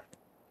before.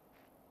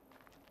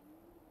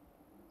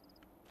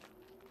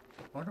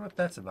 Wonder what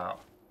that's about.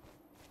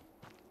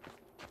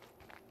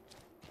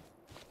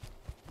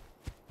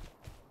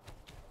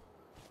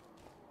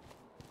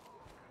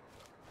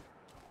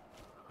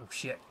 Oh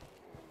shit.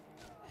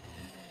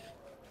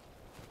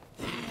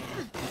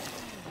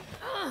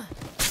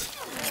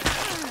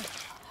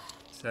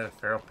 Is that a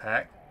feral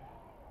pack?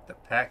 The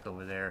pack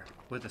over there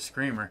with the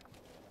screamer.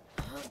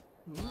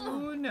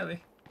 Ooh,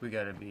 Nelly. We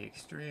gotta be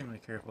extremely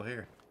careful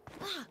here.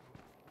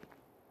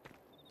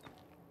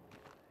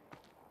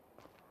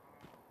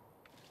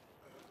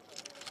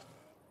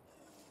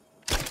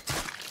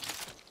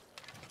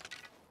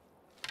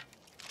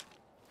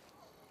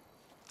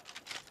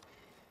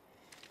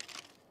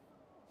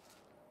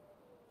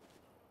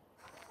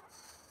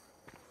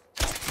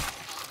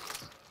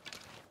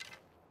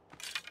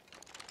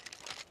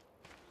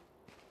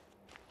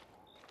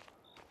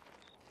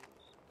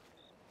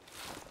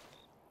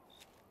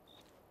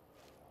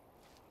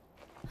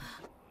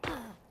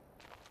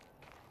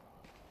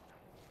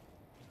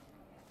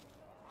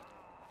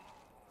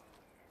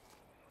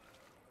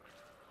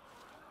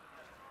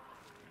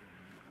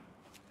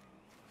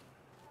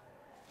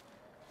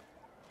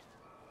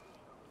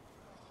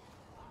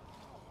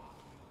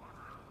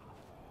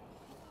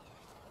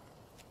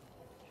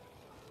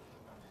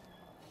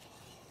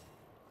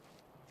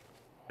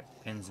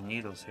 Pins and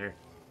needles here.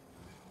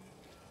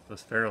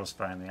 those ferals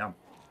find me, I'm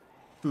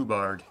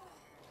foobarred.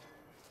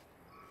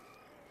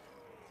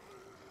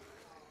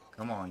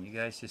 Come on, you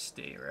guys just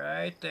stay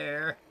right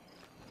there.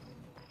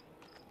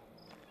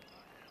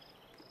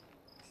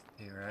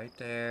 Stay right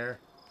there.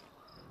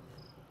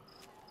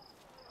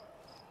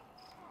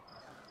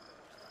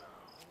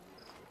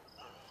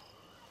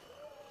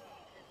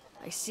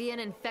 I see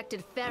an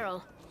infected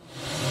feral.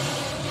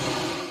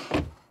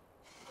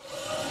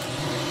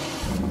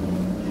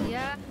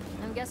 Yeah,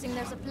 I'm guessing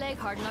there's a plague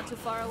heart not too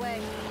far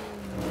away.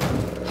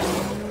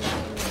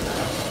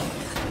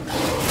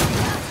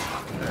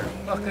 They're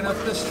fucking up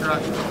this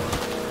truck. I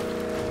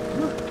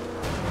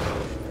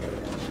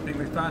think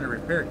we found a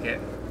repair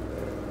kit.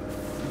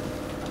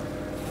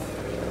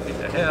 Get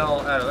the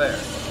hell out of there.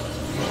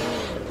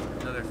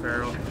 Another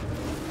feral.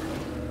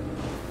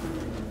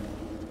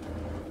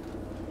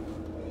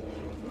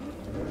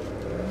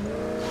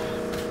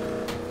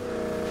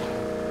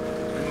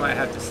 We might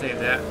have to save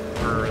that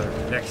for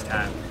next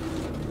time.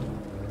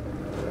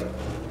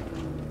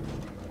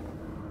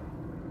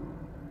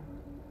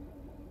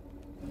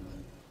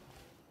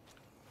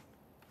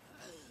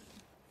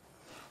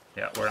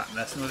 Yeah, we're not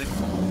messing with it.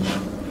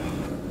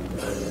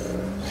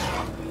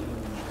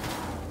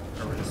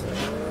 Or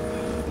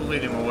we'll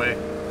lead him away.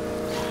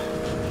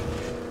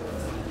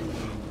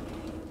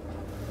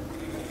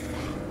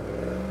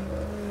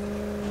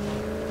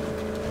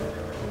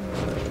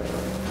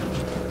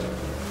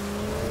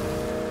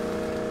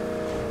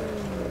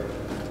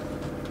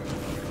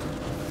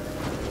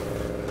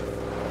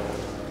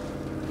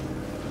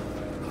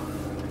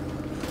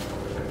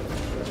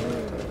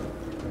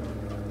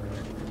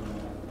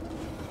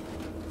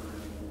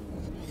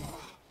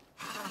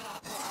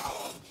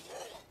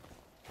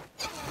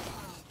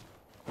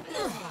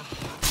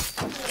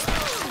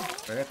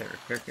 I got that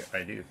repair kit.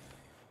 I do.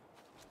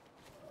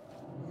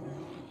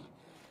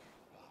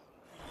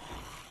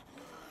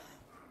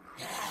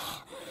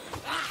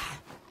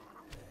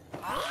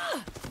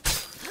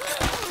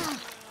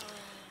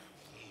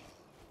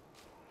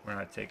 We're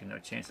not taking no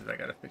chances. I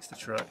gotta fix the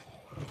truck.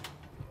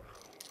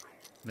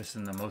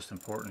 Missing the most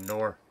important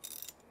door.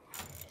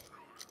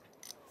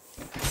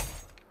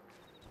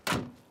 There's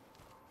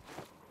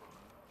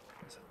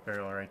a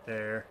barrel right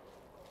there.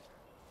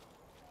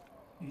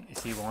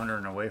 Is he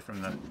wandering away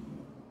from the...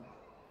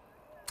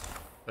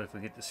 But if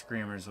we get the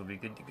screamers, we'll be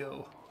good to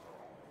go.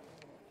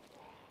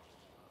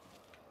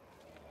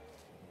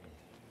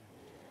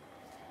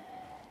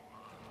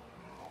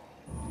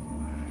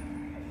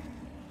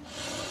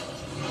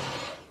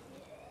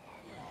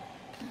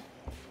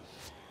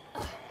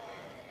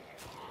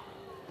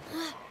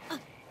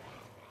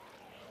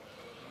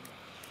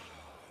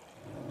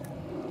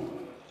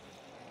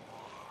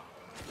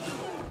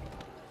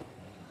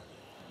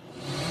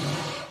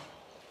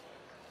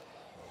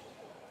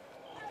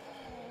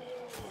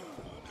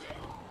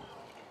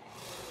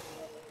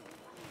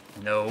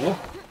 No.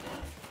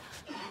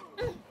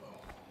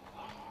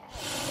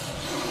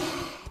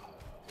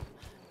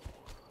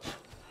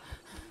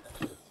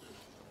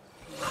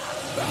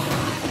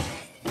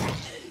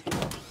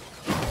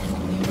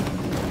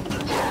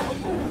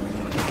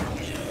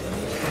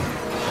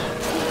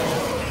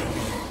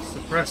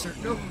 Suppressor.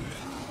 Nope.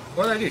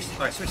 What did I do?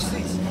 Oh, I switched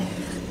seats.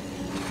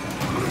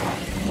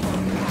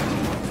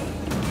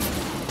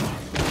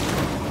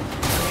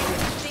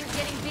 Things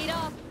getting beat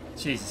up.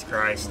 Jesus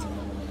Christ.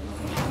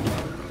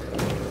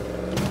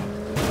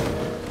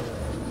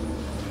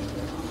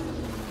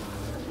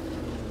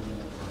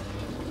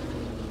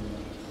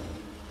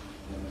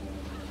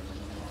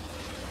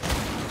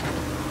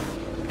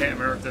 Can't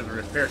remember if there's a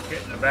repair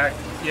kit in the back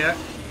yet.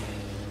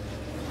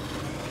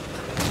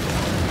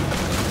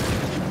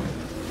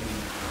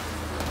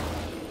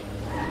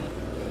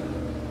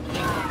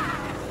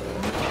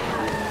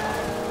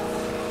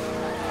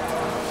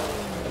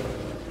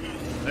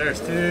 There's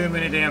too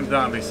many damn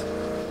zombies.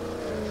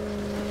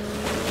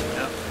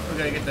 Yep, we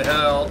gotta get the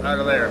hell out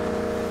of there.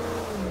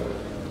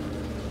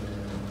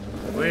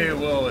 We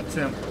will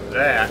attempt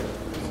that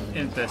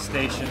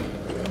infestation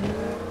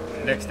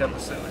next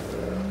episode.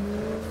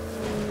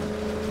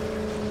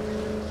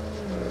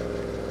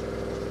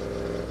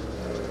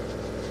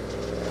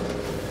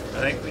 I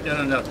think we've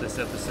done enough this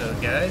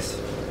episode, guys.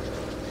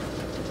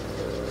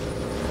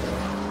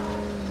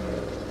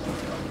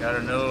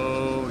 Gotta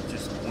know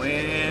just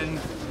when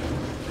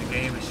the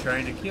game is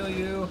trying to kill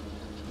you.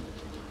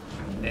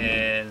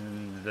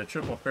 And the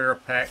triple feral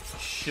pack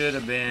should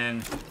have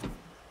been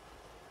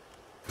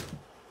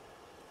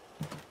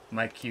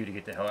my cue to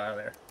get the hell out of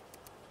there.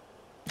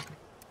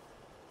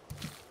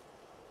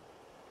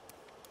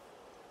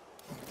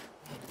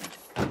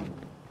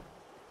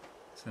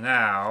 So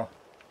now...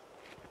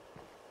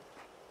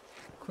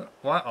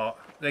 What? Oh,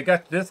 they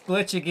got this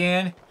glitch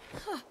again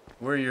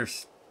where you're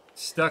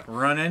stuck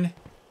running.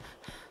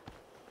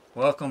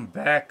 Welcome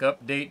back,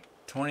 update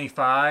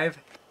 25.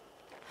 For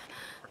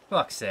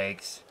fuck's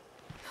sakes.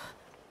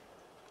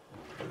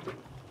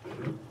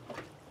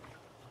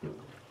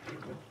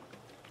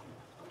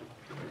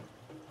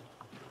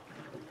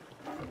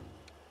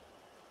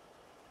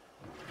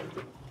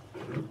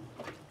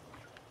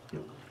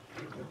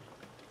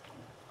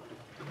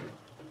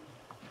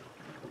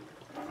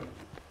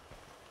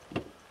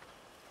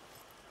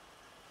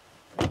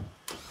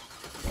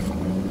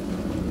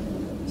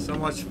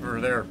 much for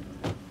their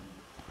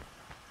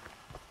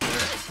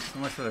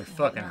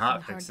fucking hot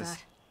Nothing heard fixes.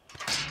 that.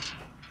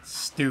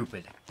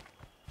 Stupid.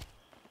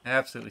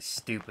 Absolutely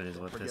stupid is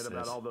what this Forget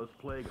about is. all those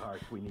plague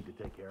hearts we need to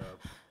take care of.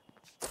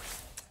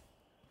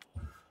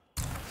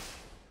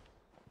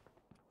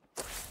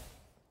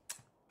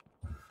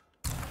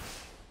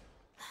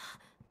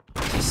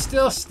 She's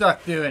still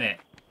stuck doing it.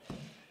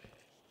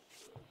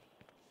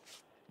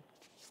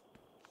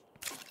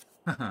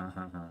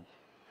 Oh,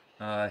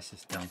 that's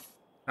just dumb.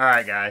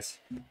 Alright, guys.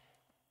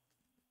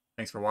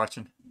 Thanks for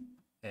watching,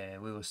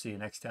 and we will see you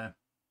next time.